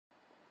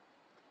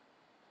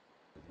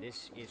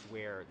This is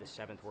where the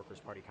 7th Workers'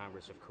 Party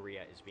Congress of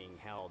Korea is being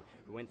held.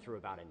 We went through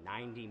about a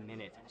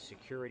 90-minute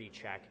security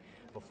check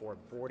before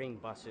boarding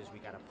buses. We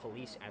got a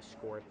police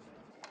escort.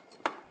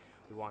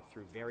 We walked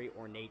through very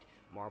ornate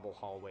marble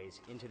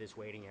hallways into this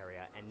waiting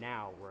area, and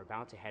now we're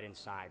about to head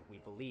inside, we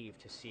believe,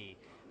 to see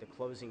the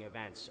closing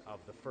events of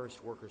the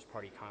first Workers'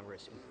 Party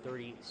Congress in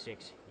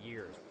 36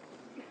 years.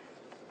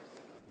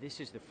 This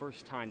is the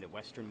first time that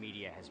Western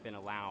media has been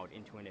allowed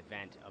into an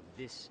event of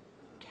this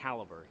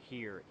caliber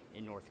here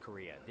in North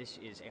Korea. This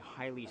is a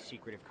highly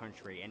secretive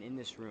country, and in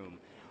this room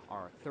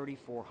are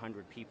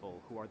 3,400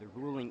 people who are the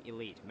ruling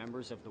elite,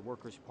 members of the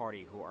Workers'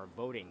 Party who are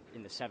voting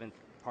in the 7th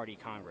Party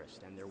Congress,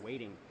 and they're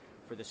waiting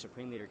for the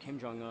Supreme Leader Kim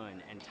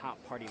Jong-un and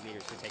top party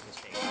leaders to take the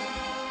stage.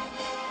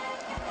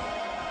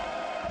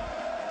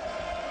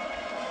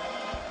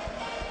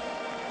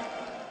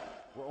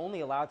 We're only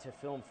allowed to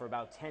film for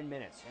about 10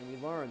 minutes, and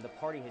we learn the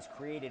party has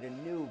created a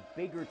new,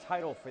 bigger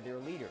title for their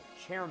leader,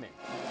 chairman.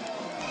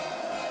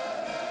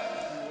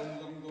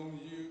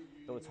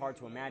 Though it's hard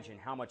to imagine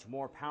how much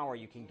more power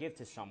you can give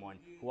to someone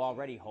who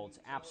already holds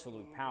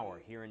absolute power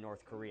here in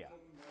North Korea.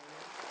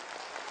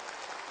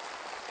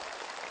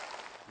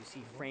 You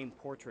see framed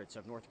portraits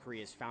of North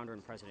Korea's founder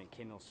and president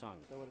Kim Il-sung,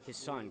 his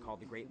son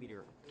called the great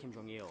leader Kim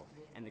Jong-il,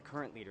 and the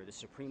current leader, the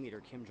Supreme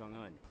Leader Kim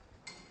Jong-un.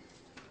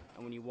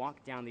 And when you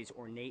walk down these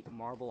ornate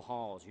marble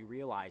halls, you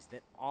realize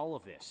that all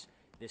of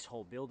this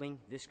whole building,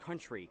 this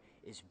country,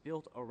 is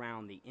built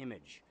around the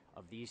image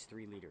of these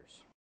three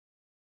leaders.